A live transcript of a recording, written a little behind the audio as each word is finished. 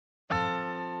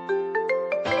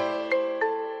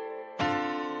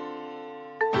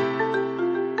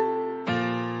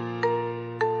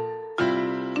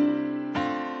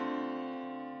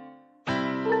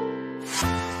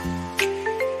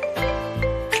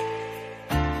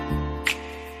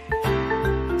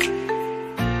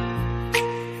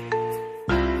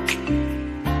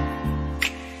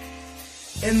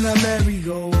in the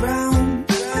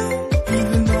merry-go-round.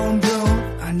 Even though I'm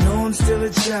grown, I know I'm still a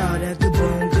child at the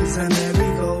bone, 'cause I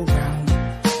merry-go-round.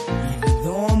 Even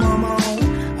though I'm on my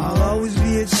own, I'll always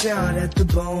be a child at the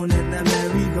bone in the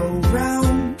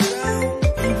merry-go-round.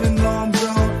 Even though I'm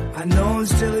grown, I know I'm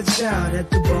still a child at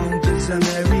the bone, 'cause I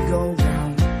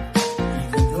merry-go-round.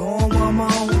 Even though I'm on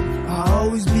my own, I'll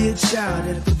always be a child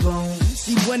at the bone.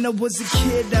 See, when I was a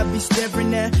kid, I'd be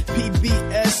staring at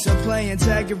PBS or playing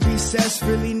tag at recess.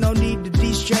 Really no need to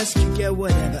de-stress, can get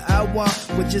whatever I want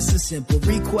with just a simple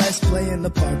request. Playing the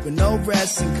part with no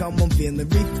rest and come on feeling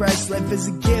refreshed. Life is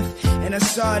a gift and I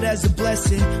saw it as a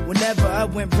blessing. Whenever I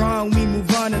went wrong, we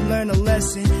move on and learn a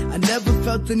lesson. I never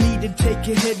felt the need to take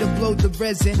a hit to blow the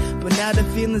resin, but now the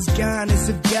feeling's gone as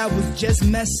if God was just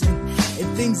messing.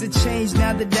 And things have changed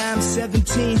now that I'm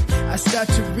 17. I start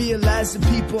to realize that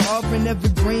people offering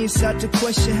evergreen. Start to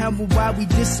question how and why we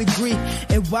disagree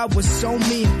and why we're so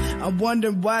mean. I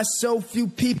wonder why so few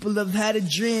people have had a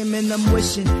dream, and I'm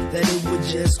wishing that it would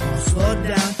just all slow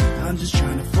down. I'm just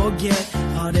trying to forget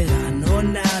all that I know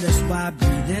now. That's why I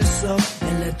breathe in slow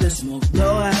and let the smoke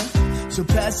blow out. So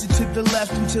pass it to the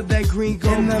left until that green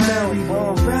goes in the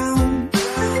merry-go-round.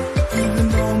 Even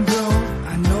though I'm grown,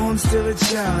 I know I'm still a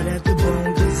child at the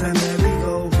bone, 'cause I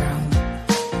merry-go-round.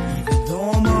 Even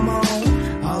though I'm on my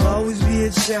own, I'll always be a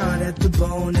child at the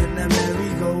bone in the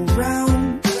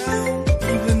merry-go-round.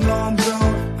 Even though I'm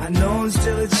grown, I know I'm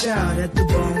still a child at the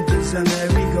bone, 'cause I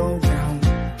merry-go-round.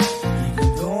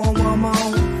 Even though I'm on my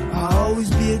own, I'll always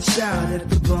be a child at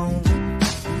the bone.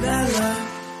 La la,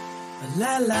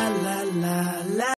 la la la la la.